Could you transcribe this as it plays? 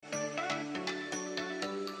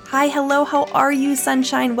Hi, hello, how are you,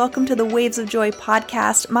 sunshine? Welcome to the Waves of Joy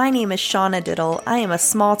podcast. My name is Shauna Diddle. I am a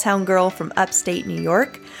small town girl from upstate New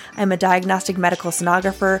York. I'm a diagnostic medical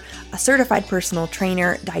sonographer, a certified personal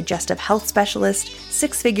trainer, digestive health specialist,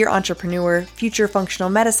 six-figure entrepreneur, future functional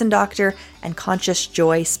medicine doctor, and conscious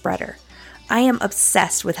joy spreader. I am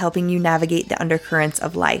obsessed with helping you navigate the undercurrents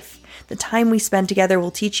of life. The time we spend together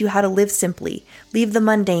will teach you how to live simply, leave the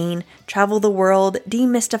mundane, travel the world,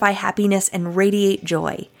 demystify happiness, and radiate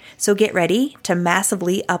joy. So get ready to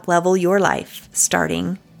massively uplevel your life,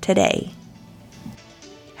 starting today.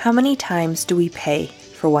 How many times do we pay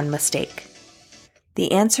for one mistake?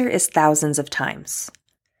 The answer is thousands of times.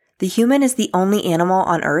 The human is the only animal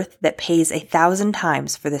on earth that pays 1,000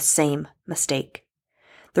 times for the same mistake.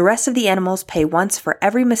 The rest of the animals pay once for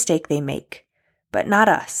every mistake they make, but not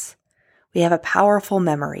us. We have a powerful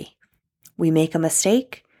memory. We make a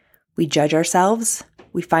mistake, we judge ourselves,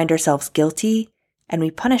 we find ourselves guilty, and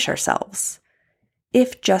we punish ourselves.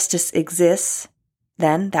 If justice exists,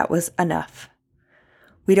 then that was enough.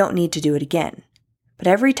 We don't need to do it again. But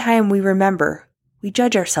every time we remember, we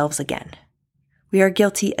judge ourselves again. We are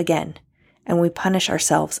guilty again, and we punish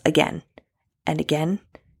ourselves again, and again,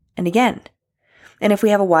 and again. And if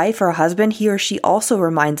we have a wife or a husband, he or she also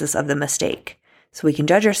reminds us of the mistake. So we can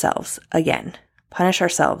judge ourselves again, punish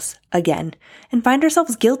ourselves again, and find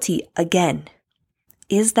ourselves guilty again.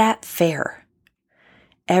 Is that fair?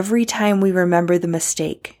 Every time we remember the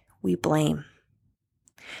mistake, we blame.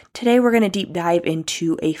 Today we're going to deep dive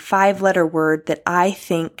into a 5-letter word that I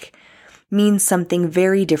think means something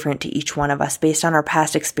very different to each one of us based on our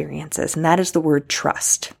past experiences, and that is the word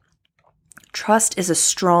trust. Trust is a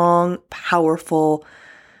strong, powerful,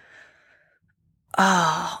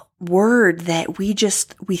 word that we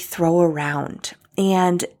throw around.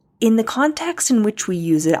 And in the context in which we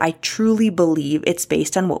use it, I truly believe it's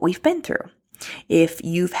based on what we've been through. If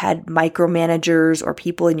you've had micromanagers or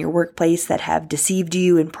people in your workplace that have deceived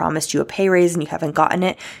you and promised you a pay raise and you haven't gotten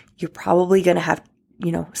it, you're probably going to have,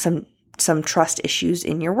 some trust issues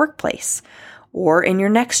in your workplace or in your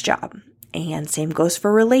next job. And same goes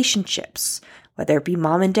for relationships, whether it be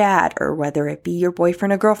mom and dad or whether it be your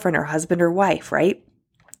boyfriend or girlfriend or husband or wife, right?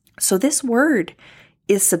 So this word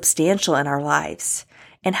is substantial in our lives,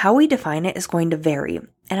 and how we define it is going to vary.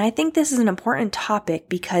 And I think this is an important topic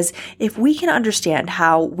because if we can understand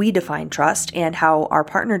how we define trust and how our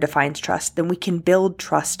partner defines trust, then we can build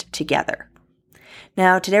trust together.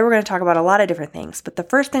 Now, today we're going to talk about a lot of different things, but the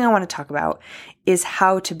first thing I want to talk about is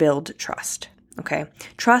how to build trust. Okay.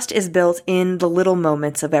 Trust is built in the little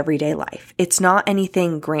moments of everyday life. It's not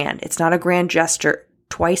anything grand. It's not a grand gesture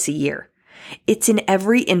twice a year. It's in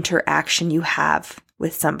every interaction you have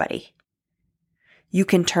with somebody. You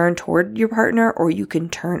can turn toward your partner or you can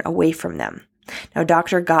turn away from them. Now,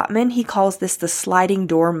 Dr. Gottman, he calls this the sliding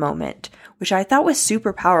door moment, which I thought was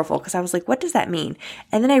super powerful because I was like, what does that mean?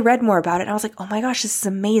 And then I read more about it and I was like, oh my gosh, this is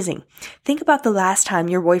amazing. Think about the last time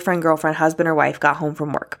your boyfriend, girlfriend, husband, or wife got home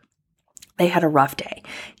from work. They had a rough day.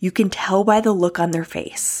 You can tell by the look on their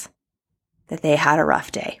face that they had a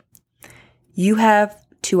rough day. You have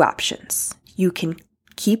 2 options. You can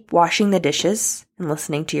keep washing the dishes and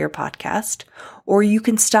listening to your podcast, or you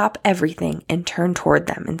can stop everything and turn toward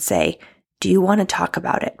them and say, do you want to talk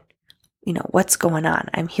about it? What's going on?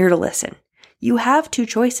 I'm here to listen. You have 2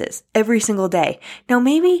 choices every single day. Now,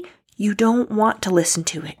 maybe you don't want to listen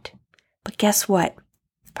to it, but guess what?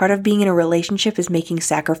 Part of being in a relationship is making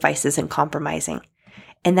sacrifices and compromising.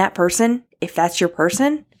 And that person, if that's your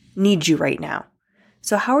person, needs you right now.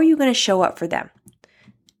 So how are you going to show up for them?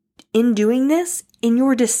 In doing this, in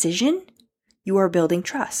your decision, you are building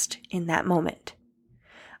trust in that moment.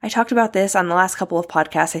 I talked about this on the last couple of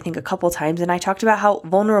podcasts, I think a couple times, and I talked about how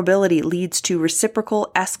vulnerability leads to reciprocal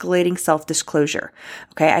escalating self-disclosure.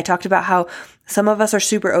 Okay, I talked about how some of us are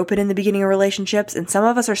super open in the beginning of relationships, and some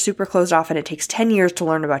of us are super closed off, and it takes 10 years to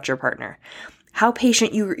learn about your partner. How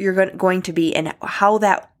patient you're going to be and how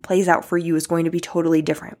that plays out for you is going to be totally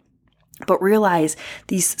different. But realize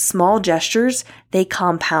these small gestures, they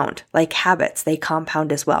compound like habits. They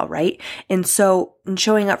compound as well, right? And so in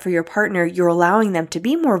showing up for your partner, you're allowing them to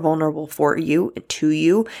be more vulnerable for you, to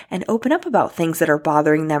you, and open up about things that are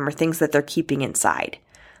bothering them or things that they're keeping inside.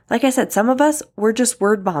 Like I said, some of us, we're just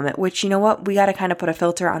word vomit, which, you know what? We got to kind of put a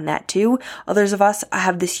filter on that too. Others of us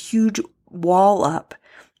have this huge wall up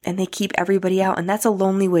and they keep everybody out. And that's a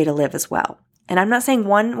lonely way to live as well. And I'm not saying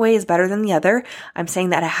one way is better than the other. I'm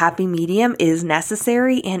saying that a happy medium is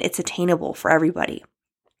necessary and it's attainable for everybody.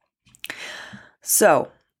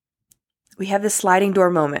 So we have this sliding door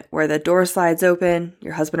moment where the door slides open,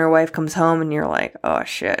 your husband or wife comes home, and you're like, oh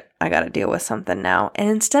shit, I got to deal with something now. And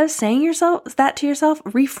instead of saying that to yourself,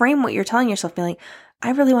 reframe what you're telling yourself, being like, I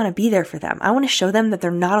really want to be there for them. I want to show them that they're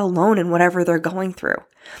not alone in whatever they're going through.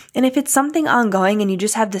 And if it's something ongoing and you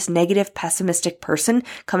just have this negative, pessimistic person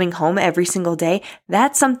coming home every single day,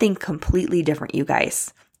 that's something completely different, you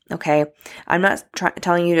guys. Okay, I'm not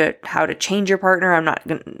telling you how to change your partner. I'm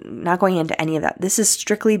not going into any of that. This is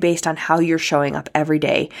strictly based on how you're showing up every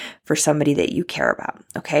day for somebody that you care about.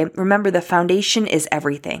 Okay, remember the foundation is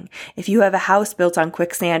everything. If you have a house built on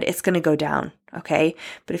quicksand, it's going to go down. Okay,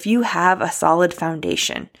 but if you have a solid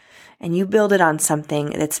foundation and you build it on something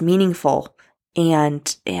that's meaningful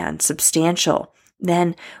and substantial,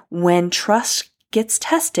 then when trust gets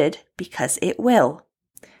tested, because it will,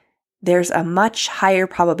 there's a much higher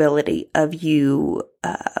probability of you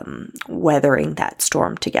weathering that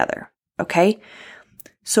storm together, okay?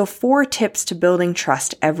 So 4 tips to building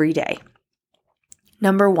trust every day.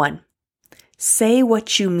 Number 1, say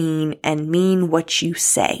what you mean and mean what you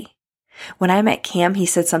say. When I met Cam, he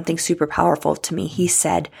said something super powerful to me.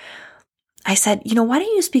 I said, why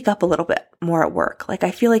don't you speak up a little bit more at work? Like, I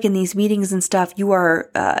feel like in these meetings and stuff, you are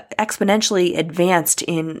exponentially advanced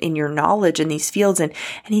in your knowledge in these fields. And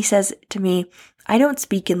he says to me, I don't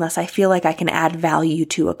speak unless I feel like I can add value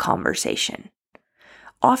to a conversation.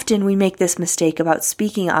 Often we make this mistake about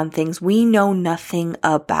speaking on things we know nothing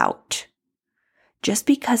about. Just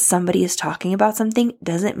because somebody is talking about something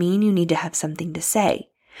doesn't mean you need to have something to say.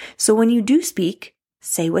 So when you do speak,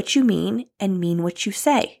 say what you mean and mean what you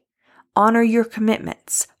say. Honor your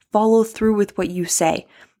commitments. Follow through with what you say.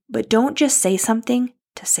 But don't just say something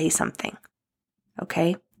to say something.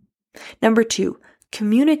 Okay? Number 2,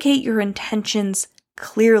 communicate your intentions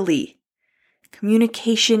clearly.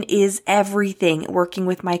 Communication is everything. Working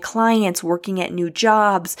with my clients, working at new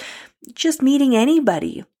jobs, just meeting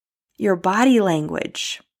anybody. Your body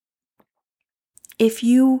language. If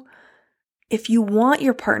you want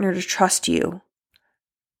your partner to trust you,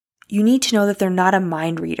 you need to know that they're not a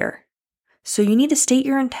mind reader. So you need to state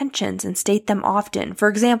your intentions and state them often. For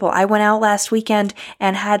example, I went out last weekend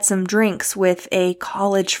and had some drinks with a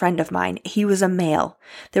college friend of mine. He was a male.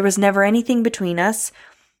 There was never anything between us.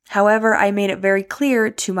 However, I made it very clear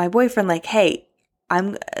to my boyfriend, like, hey,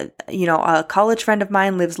 I'm, a college friend of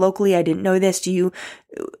mine lives locally. I didn't know this.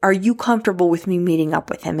 Are you comfortable with me meeting up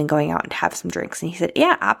with him and going out and have some drinks? And he said,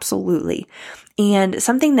 yeah, absolutely. And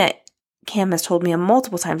something that Cam has told me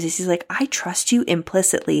multiple times is he's like, I trust you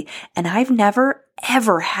implicitly, and I've never,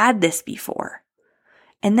 ever had this before.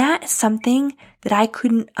 And that is something that I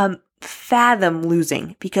couldn't fathom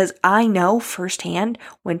losing, because I know firsthand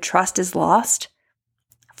when trust is lost,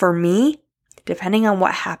 for me, depending on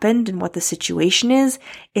what happened and what the situation is,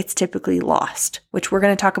 it's typically lost, which we're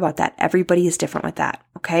going to talk about that. Everybody is different with that,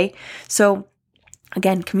 okay? So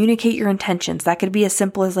again, communicate your intentions. That could be as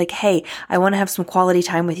simple as like, hey, I want to have some quality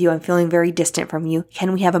time with you. I'm feeling very distant from you.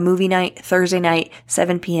 Can we have a movie night Thursday night,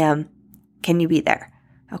 7 p.m.? Can you be there?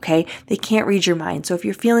 Okay. They can't read your mind. So if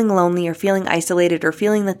you're feeling lonely or feeling isolated or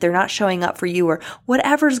feeling that they're not showing up for you or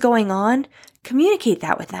whatever's going on, communicate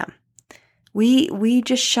that with them. We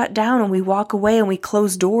just shut down and we walk away and we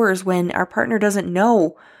close doors when our partner doesn't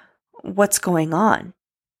know what's going on.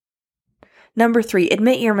 Number 3,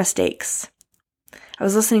 admit your mistakes. I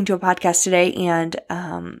was listening to a podcast today, and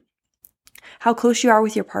how close you are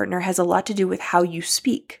with your partner has a lot to do with how you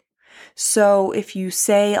speak. So if you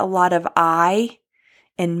say a lot of I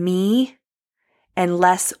and me and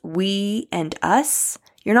less we and us,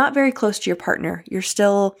 you're not very close to your partner. You're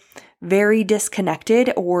still very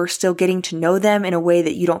disconnected or still getting to know them in a way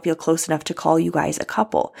that you don't feel close enough to call you guys a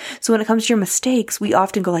couple. So when it comes to your mistakes, we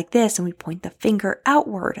often go like this and we point the finger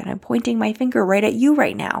outward, and I'm pointing my finger right at you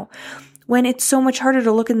right now, when it's so much harder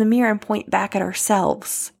to look in the mirror and point back at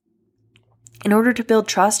ourselves. In order to build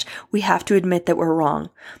trust, we have to admit that we're wrong.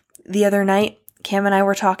 The other night, Cam and I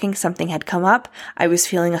were talking, something had come up. I was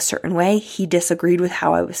feeling a certain way. He disagreed with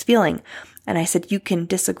how I was feeling. And I said, you can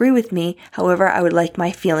disagree with me. However, I would like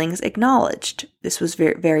my feelings acknowledged. This was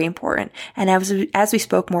very, very important. And as we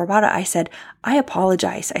spoke more about it, I said, I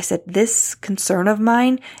apologize. I said, this concern of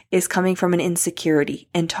mine is coming from an insecurity.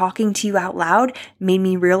 And talking to you out loud made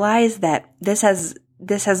me realize that this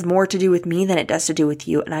has more to do with me than it does to do with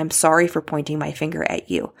you. And I'm sorry for pointing my finger at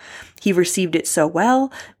you. He received it so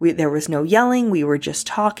well. There was no yelling. We were just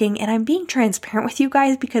talking. And I'm being transparent with you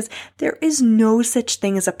guys because there is no such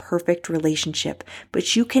thing as a perfect relationship,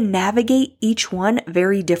 but you can navigate each one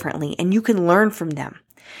very differently and you can learn from them.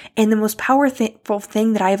 And the most powerful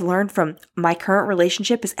thing that I've learned from my current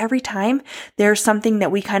relationship is every time there's something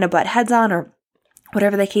that we kind of butt heads on or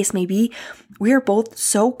whatever the case may be, we are both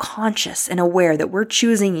so conscious and aware that we're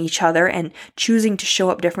choosing each other and choosing to show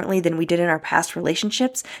up differently than we did in our past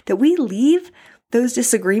relationships that we leave those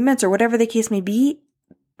disagreements or whatever the case may be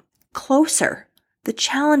closer. The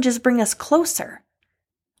challenges bring us closer.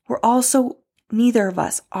 We're also, neither of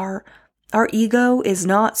us, our ego is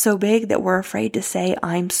not so big that we're afraid to say,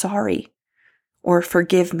 I'm sorry or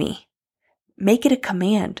forgive me. Make it a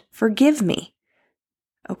command. Forgive me.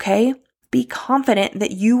 Okay? Be confident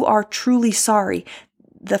that you are truly sorry.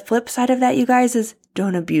 The flip side of that, you guys, is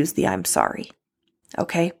don't abuse the I'm sorry.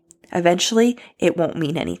 Okay? Eventually, it won't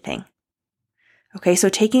mean anything. Okay, so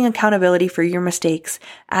taking accountability for your mistakes,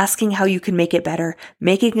 asking how you can make it better,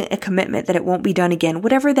 making a commitment that it won't be done again,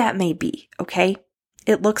 whatever that may be, okay?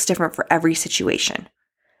 It looks different for every situation.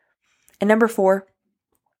 And number 4,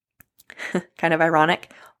 kind of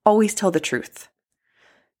ironic, always tell the truth.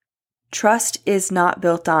 Trust is not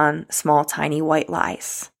built on small, tiny white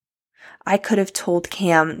lies. I could have told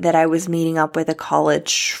Cam that I was meeting up with a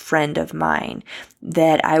college friend of mine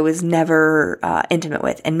that I was never intimate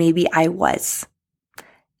with, and maybe I was.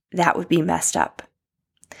 That would be messed up.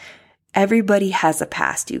 Everybody has a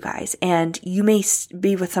past, you guys, and you may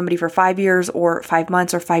be with somebody for 5 years or 5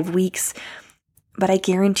 months or 5 weeks, but I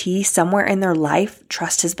guarantee somewhere in their life,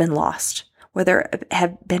 trust has been lost. Whether it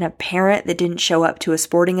have been a parent that didn't show up to a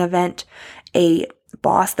sporting event, a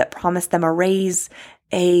boss that promised them a raise,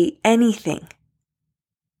 anything.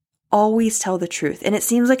 Always tell the truth. And it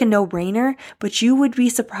seems like a no-brainer, but you would be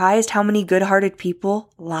surprised how many good-hearted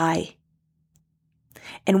people lie.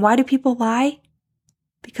 And why do people lie?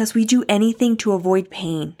 Because we do anything to avoid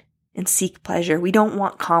pain and seek pleasure. We don't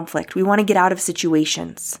want conflict. We want to get out of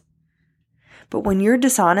situations. But when you're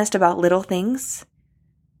dishonest about little things,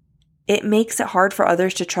 it makes it hard for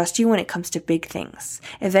others to trust you when it comes to big things.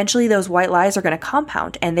 Eventually, those white lies are going to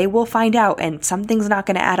compound and they will find out, and something's not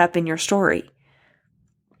going to add up in your story.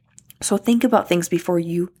 So think about things before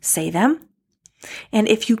you say them. And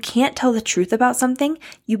if you can't tell the truth about something,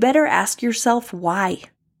 you better ask yourself why.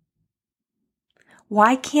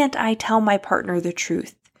 Why can't I tell my partner the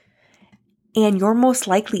truth? And your most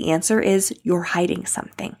likely answer is you're hiding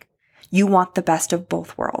something. You want the best of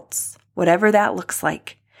both worlds, whatever that looks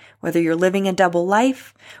like. Whether you're living a double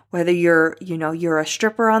life, whether you're a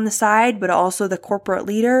stripper on the side, but also the corporate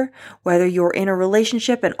leader, whether you're in a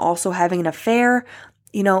relationship and also having an affair,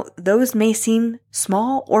 those may seem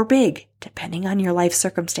small or big, depending on your life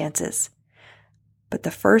circumstances. But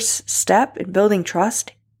the first step in building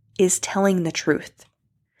trust is telling the truth.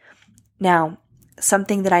 Now,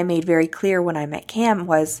 something that I made very clear when I met Cam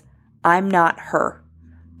was, I'm not her.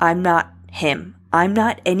 I'm not him. I'm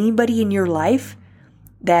not anybody in your life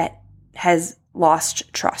that has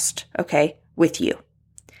lost trust, okay, with you.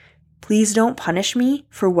 Please don't punish me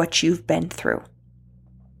for what you've been through.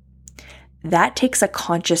 That takes a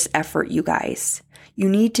conscious effort, you guys. You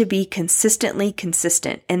need to be consistently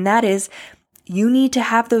consistent, and that is, you need to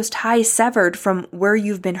have those ties severed from where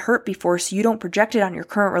you've been hurt before so you don't project it on your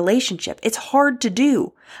current relationship. It's hard to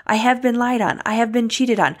do. I have been lied on. I have been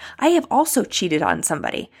cheated on. I have also cheated on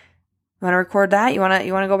somebody. You want to record that? You want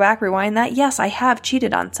to go back, rewind that? Yes, I have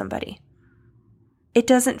cheated on somebody. It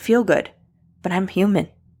doesn't feel good, but I'm human.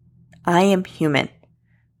 I am human.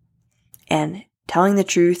 And telling the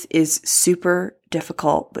truth is super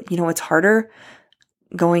difficult, but it's harder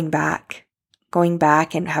going back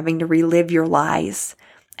and having to relive your lies.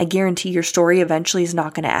 I guarantee your story eventually is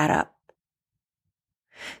not going to add up.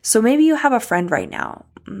 So maybe you have a friend right now.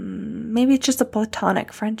 Maybe it's just a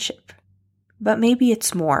platonic friendship. But maybe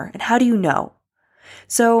it's more. And how do you know?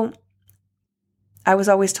 So I was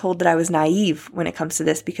always told that I was naive when it comes to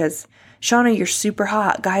this because, Shauna, you're super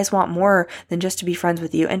hot. Guys want more than just to be friends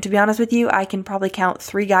with you. And to be honest with you, I can probably count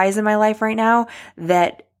 3 guys in my life right now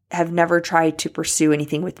that have never tried to pursue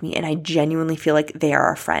anything with me. And I genuinely feel like they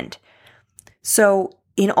are a friend. So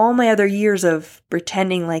in all my other years of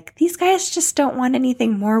pretending like these guys just don't want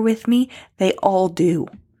anything more with me, they all do.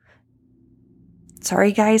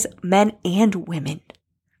 Sorry, guys, men and women.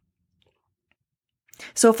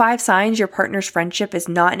 So 5 signs your partner's friendship is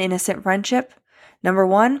not an innocent friendship. Number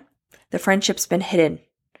 1, the friendship's been hidden.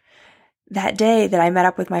 That day that I met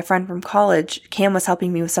up with my friend from college, Cam was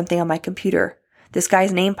helping me with something on my computer. This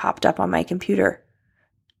guy's name popped up on my computer.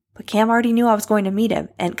 But Cam already knew I was going to meet him,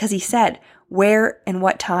 and because he said where and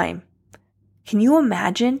what time. Can you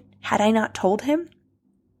imagine had I not told him?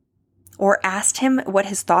 Or asked him what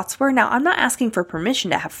his thoughts were? Now, I'm not asking for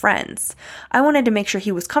permission to have friends. I wanted to make sure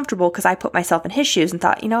he was comfortable because I put myself in his shoes and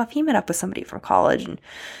thought, if he met up with somebody from college and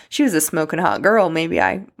she was a smoking hot girl, maybe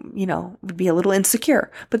I, would be a little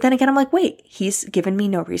insecure. But then again, I'm like, wait, he's given me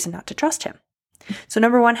no reason not to trust him. So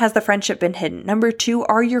number 1, has the friendship been hidden? Number 2,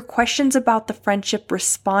 are your questions about the friendship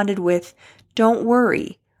responded with, don't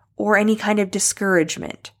worry, or any kind of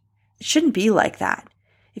discouragement? It shouldn't be like that.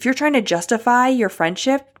 If you're trying to justify your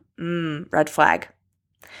friendship, red flag.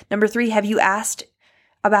 Number 3, have you asked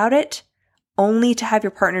about it only to have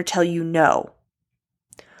your partner tell you no?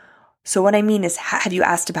 So what I mean is, have you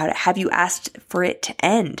asked about it? Have you asked for it to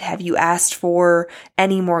end? Have you asked for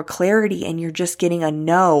any more clarity and you're just getting a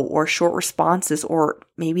no or short responses, or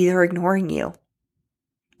maybe they're ignoring you?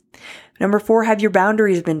 Number 4, have your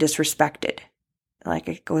boundaries been disrespected? Like,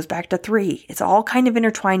 it goes back to 3. It's all kind of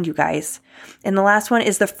intertwined, you guys. And the last one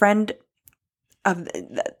is I'm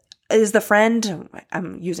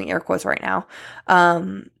using air quotes right now,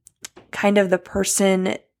 kind of the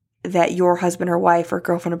person that your husband or wife or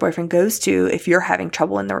girlfriend or boyfriend goes to if you're having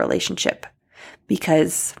trouble in the relationship.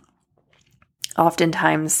 Because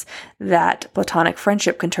oftentimes that platonic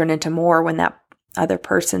friendship can turn into more when that other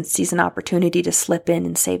person sees an opportunity to slip in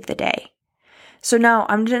and save the day. So now,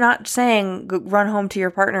 I'm not saying run home to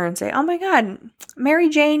your partner and say, oh my God, Mary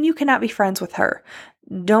Jane, you cannot be friends with her.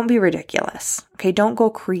 Don't be ridiculous. Okay, don't go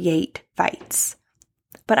create fights.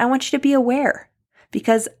 But I want you to be aware,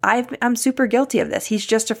 because I'm super guilty of this. He's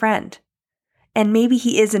just a friend. And maybe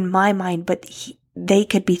he is in my mind, but they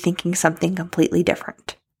could be thinking something completely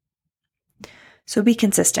different. So be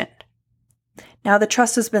consistent. Now, the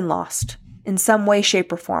trust has been lost in some way,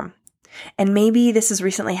 shape, or form. And maybe this has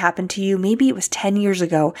recently happened to you. Maybe it was 10 years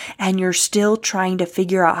ago, and you're still trying to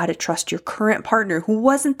figure out how to trust your current partner who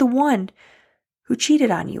wasn't the one who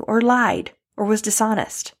cheated on you or lied or was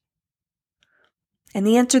dishonest. And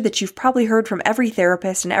the answer that you've probably heard from every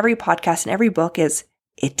therapist and every podcast and every book is,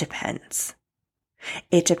 it depends.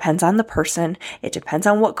 It depends on the person. It depends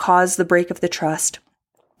on what caused the break of the trust.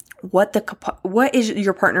 What is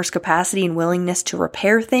your partner's capacity and willingness to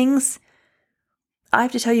repair things? I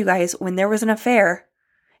have to tell you guys, when there was an affair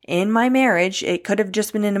in my marriage, it could have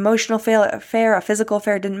just been an emotional affair, a physical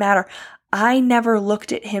affair, it didn't matter. I never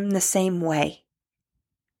looked at him the same way.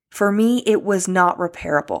 For me, it was not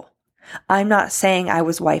repairable. I'm not saying I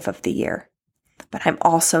was wife of the year, but I'm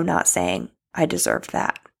also not saying I deserved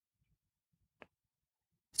that.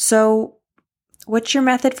 So, what's your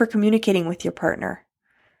method for communicating with your partner?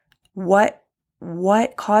 What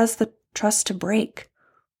caused the trust to break?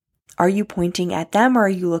 Are you pointing at them, or are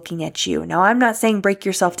you looking at you? Now, I'm not saying break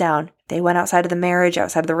yourself down. They went outside of the marriage,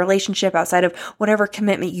 outside of the relationship, outside of whatever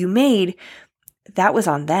commitment you made. That was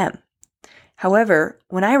on them. However,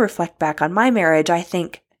 when I reflect back on my marriage, I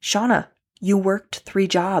think, Shauna, you worked 3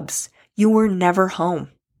 jobs. You were never home.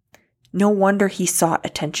 No wonder he sought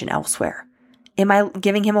attention elsewhere. Am I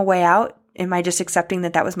giving him a way out? Am I just accepting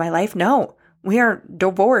that was my life? No, we are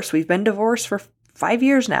divorced. We've been divorced for 5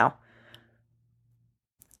 years now.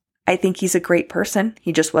 I think he's a great person.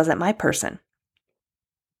 He just wasn't my person.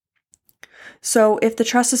 So if the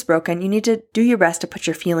trust is broken, you need to do your best to put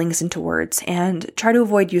your feelings into words and try to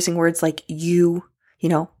avoid using words like you.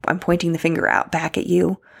 I'm pointing the finger out back at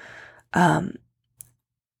you.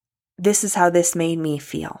 This is how this made me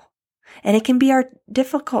feel. And it can be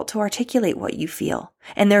difficult to articulate what you feel.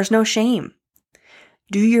 And there's no shame.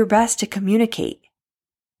 Do your best to communicate.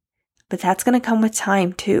 But that's going to come with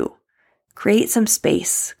time too. Create some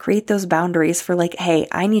space. Create those boundaries for hey,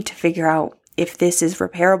 I need to figure out if this is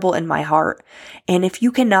repairable in my heart. And if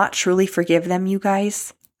you cannot truly forgive them, you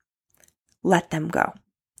guys, let them go.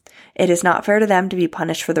 It is not fair to them to be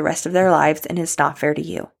punished for the rest of their lives, and it's not fair to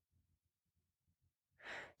you.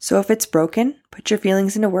 So if it's broken, put your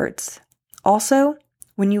feelings into words. Also,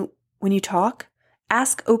 when you talk,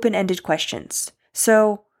 ask open-ended questions.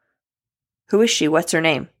 So, who is she? What's her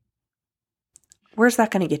name? Where's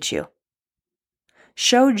that going to get you?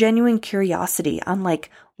 Show genuine curiosity on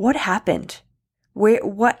what happened? When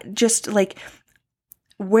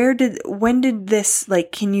did this,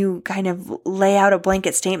 can you kind of lay out a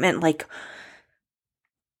blanket statement?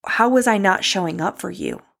 How was I not showing up for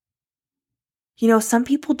you? Some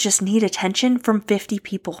people just need attention from 50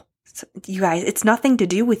 people. You guys, it's nothing to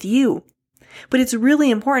do with you. But it's really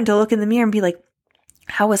important to look in the mirror and be like,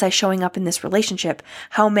 how was I showing up in this relationship?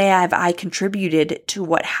 How have I contributed to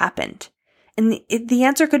what happened? And the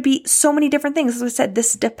answer could be so many different things. As I said,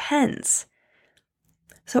 this depends.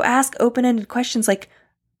 So ask open-ended questions like,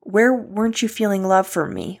 where weren't you feeling love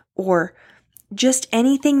from me? Or just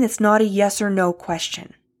anything that's not a yes or no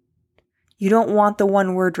question. You don't want the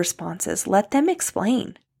one-word responses. Let them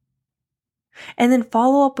explain. And then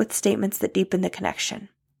follow up with statements that deepen the connection.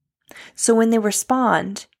 So when they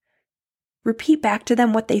respond, repeat back to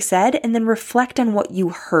them what they said and then reflect on what you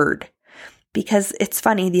heard. Because it's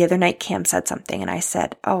funny, the other night Cam said something and I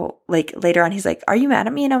said, oh, like later on, he's like, are you mad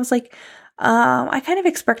at me? And I was like, I kind of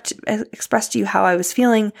expressed to you how I was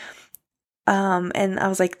feeling. And I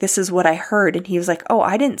was like, this is what I heard. And he was like, oh,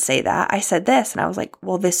 I didn't say that. I said this. And I was like,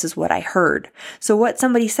 well, this is what I heard. So what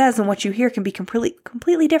somebody says and what you hear can be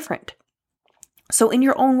completely different. So in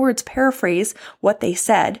your own words, paraphrase what they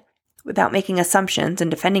said without making assumptions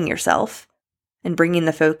and defending yourself and bringing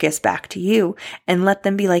the focus back to you, and let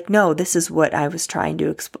them be like, no, this is what I was trying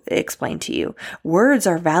to explain to you. Words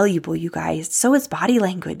are valuable, you guys. So is body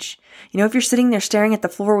language. If you're sitting there staring at the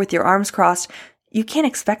floor with your arms crossed, you can't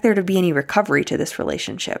expect there to be any recovery to this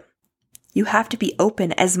relationship. You have to be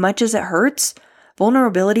open. As much as it hurts,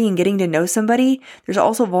 vulnerability in getting to know somebody, there's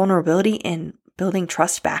also vulnerability in building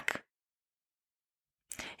trust back.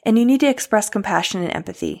 And you need to express compassion and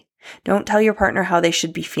empathy. Don't tell your partner how they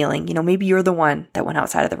should be feeling. Maybe you're the one that went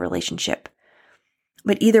outside of the relationship.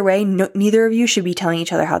 But either way, neither of you should be telling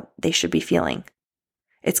each other how they should be feeling.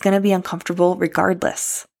 It's going to be uncomfortable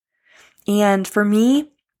regardless. And for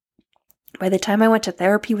me, by the time I went to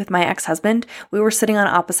therapy with my ex-husband, we were sitting on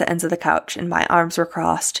opposite ends of the couch and my arms were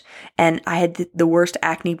crossed and I had the worst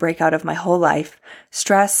acne breakout of my whole life.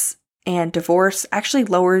 Stress and divorce actually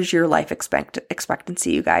lowers your life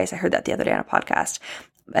expectancy, you guys. I heard that the other day on a podcast.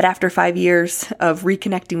 But after 5 years of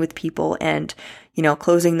reconnecting with people and,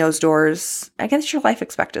 closing those doors, I guess your life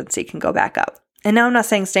expectancy can go back up. And now I'm not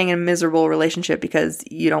saying staying in a miserable relationship because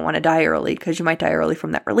you don't want to die early, because you might die early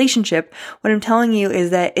from that relationship. What I'm telling you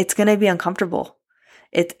is that it's going to be uncomfortable.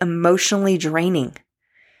 It's emotionally draining.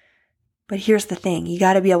 But here's the thing. You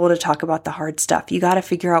got to be able to talk about the hard stuff. You got to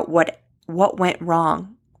figure out what went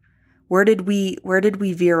wrong. Where did we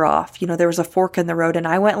veer off? There was a fork in the road and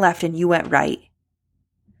I went left and you went right.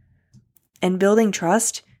 And building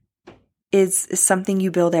trust is something you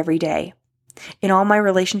build every day. In all my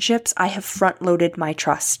relationships, I have front-loaded my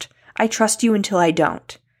trust. I trust you until I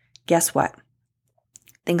don't. Guess what?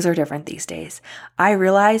 Things are different these days. I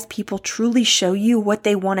realize people truly show you what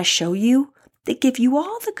they want to show you. They give you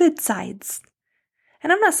all the good sides.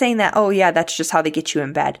 And I'm not saying that, oh yeah, that's just how they get you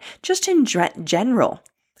in bed. Just in general.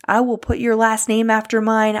 I will put your last name after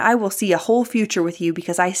mine. I will see a whole future with you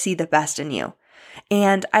because I see the best in you.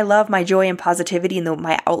 And I love my joy and positivity and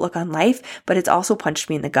my outlook on life, but it's also punched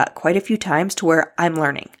me in the gut quite a few times to where I'm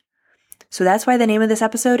learning. So that's why the name of this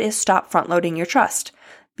episode is Stop Front-Loading Your Trust.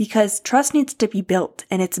 Because trust needs to be built,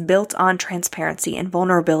 and it's built on transparency and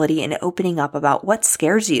vulnerability and opening up about what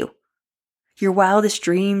scares you. Your wildest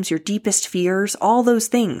dreams, your deepest fears, all those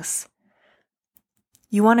things.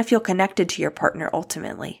 You want to feel connected to your partner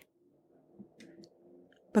ultimately.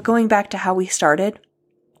 But going back to how we started,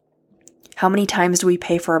 how many times do we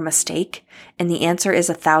pay for a mistake? And the answer is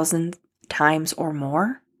 1,000 times or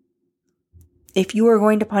more. If you are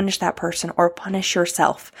going to punish that person or punish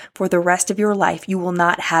yourself for the rest of your life, you will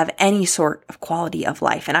not have any sort of quality of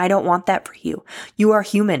life. And I don't want that for you. You are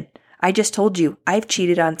human. I just told you, I've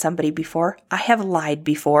cheated on somebody before. I have lied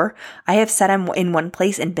before. I have said I'm in one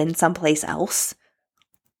place and been someplace else.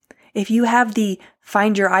 If you have the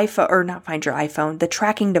the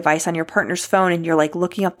tracking device on your partner's phone and you're like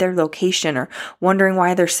looking up their location or wondering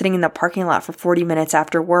why they're sitting in the parking lot for 40 minutes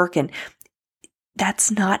after work, and that's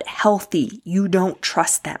not healthy. You don't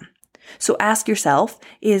trust them. So ask yourself,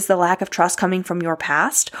 is the lack of trust coming from your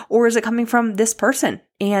past or is it coming from this person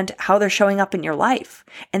and how they're showing up in your life?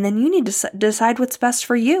 And then you need to decide what's best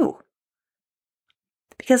for you.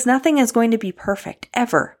 Because nothing is going to be perfect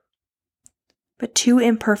ever. But two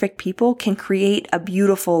imperfect people can create a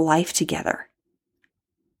beautiful life together.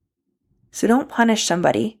 So don't punish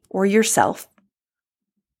somebody or yourself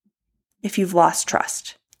if you've lost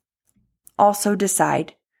trust. Also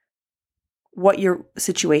decide what your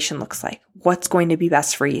situation looks like, what's going to be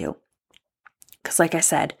best for you. Because like I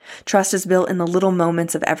said, trust is built in the little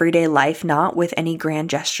moments of everyday life, not with any grand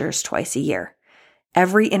gestures twice a year.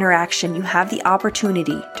 Every interaction, you have the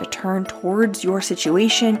opportunity to turn towards your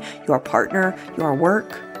situation, your partner, your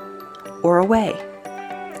work, or away.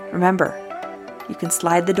 Remember, you can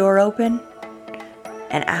slide the door open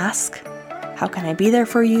and ask, how can I be there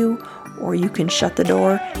for you? Or you can shut the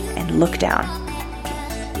door and look down.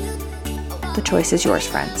 The choice is yours,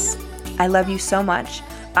 friends. I love you so much.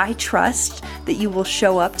 I trust that you will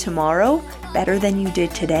show up tomorrow better than you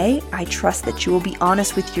did today. I trust that you will be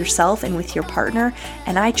honest with yourself and with your partner.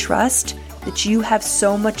 And I trust that you have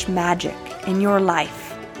so much magic in your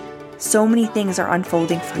life. So many things are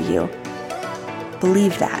unfolding for you.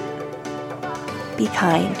 Believe that. Be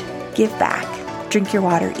kind. Give back. Drink your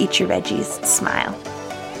water. Eat your veggies. Smile.